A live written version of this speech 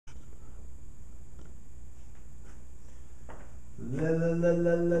La la la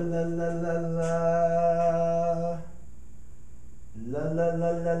la la la la la la. La la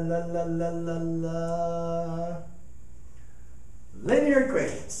la la la la la la la. Linear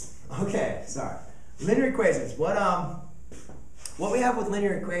equations. Okay, sorry. Linear equations. What we have with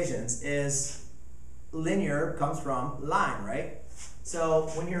linear equations is linear comes from line, right? So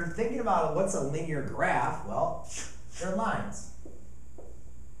when you're thinking about what's a linear graph, well, they're lines.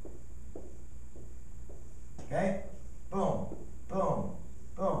 Okay? Boom, boom,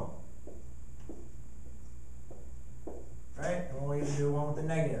 boom. Right? And we'll even do one with the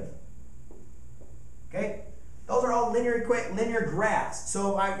negative. Okay? Those are all linear graphs.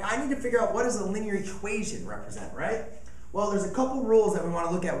 So I need to figure out what does a linear equation represent, right? Well, there's a couple rules that we want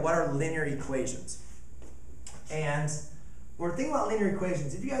to look at what are linear equations. And when we're thinking about linear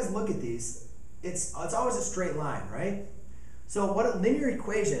equations, if you guys look at these, it's always a straight line, right? So what a linear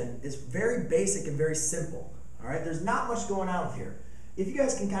equation is very basic and very simple. All right, there's not much going on here. If you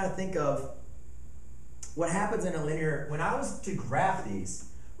guys can kind of think of what happens in a linear, when I was to graph these,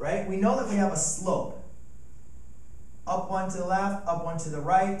 right, we know that we have a slope. Up one to the left, up one to the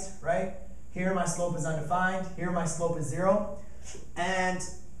right, right? Here my slope is undefined, here my slope is 0. And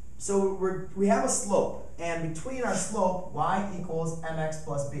so we have a slope, and between our slope, y equals mx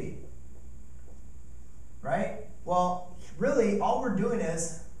plus b. Right? Well, really all we're doing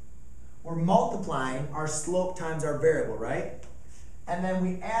is we're multiplying our slope times our variable, right? And then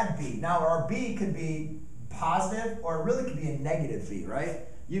we add b. Now our b could be positive, or it really could be a negative b, right?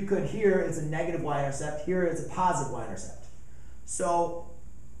 You could, here it's a negative y-intercept, here it's a positive y-intercept. So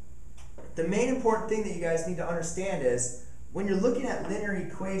the main important thing that you guys need to understand is when you're looking at linear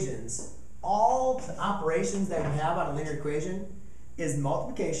equations, all the operations that we have on a linear equation is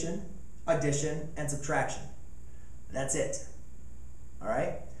multiplication, addition, and subtraction. That's it. All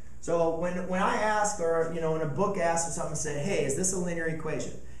right? So when I ask, or when a book asks or something, say, hey, is this a linear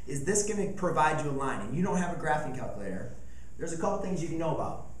equation? Is this going to provide you a line? And you don't have a graphing calculator. There's a couple things you can know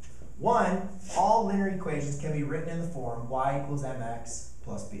about. One, all linear equations can be written in the form y equals mx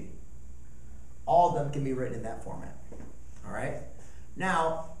plus b. All of them can be written in that format. All right?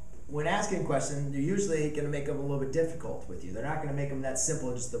 Now, when asking a question, they're usually going to make them a little bit difficult with you. They're not going to make them that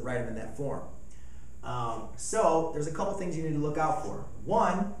simple just to write them in that form. So there's a couple things you need to look out for.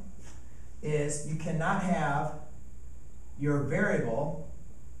 One is you cannot have your variable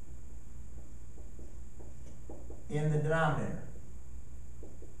in the denominator.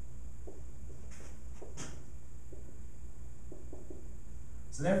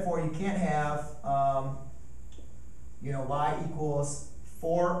 So therefore you can't have y equals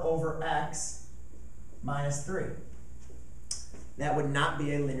 4 over x minus 3. That would not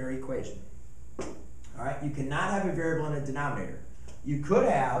be a linear equation. All right, you cannot have a variable in a denominator. You could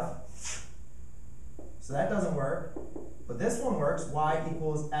have, so that doesn't work, but this one works, y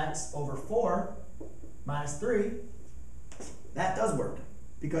equals x over 4 minus 3. That does work,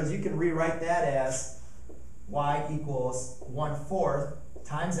 because you can rewrite that as y equals 1/4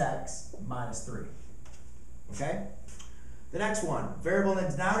 times x minus 3. Okay? The next one, variable in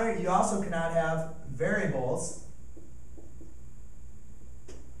the denominator, you also cannot have variables.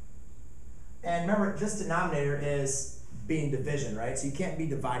 And remember, this denominator is being division, right? So you can't be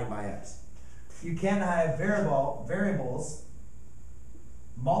dividing by x. You can't have variables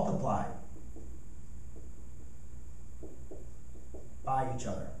multiplied by each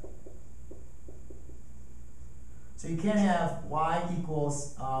other. So you can't have y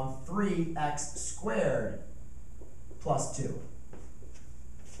equals 3x squared plus 2.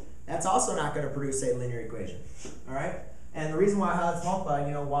 That's also not going to produce a linear equation. All right? And the reason why how it's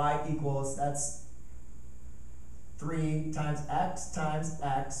multiplied, y equals, that's 3 times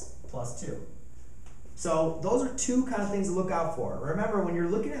x plus 2. So those are two kind of things to look out for. Remember, when you're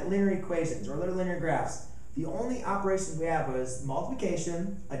looking at linear equations or linear graphs, the only operations we have is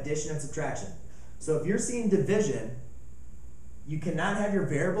multiplication, addition, and subtraction. So if you're seeing division, you cannot have your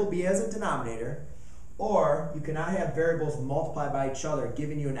variable be as a denominator, or you cannot have variables multiplied by each other,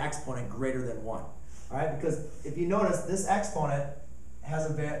 giving you an exponent greater than 1. All right, because if you notice, this exponent has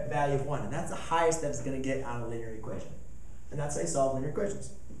a value of 1, and that's the highest that it's going to get on a linear equation. And that's how you solve linear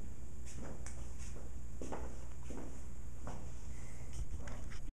equations.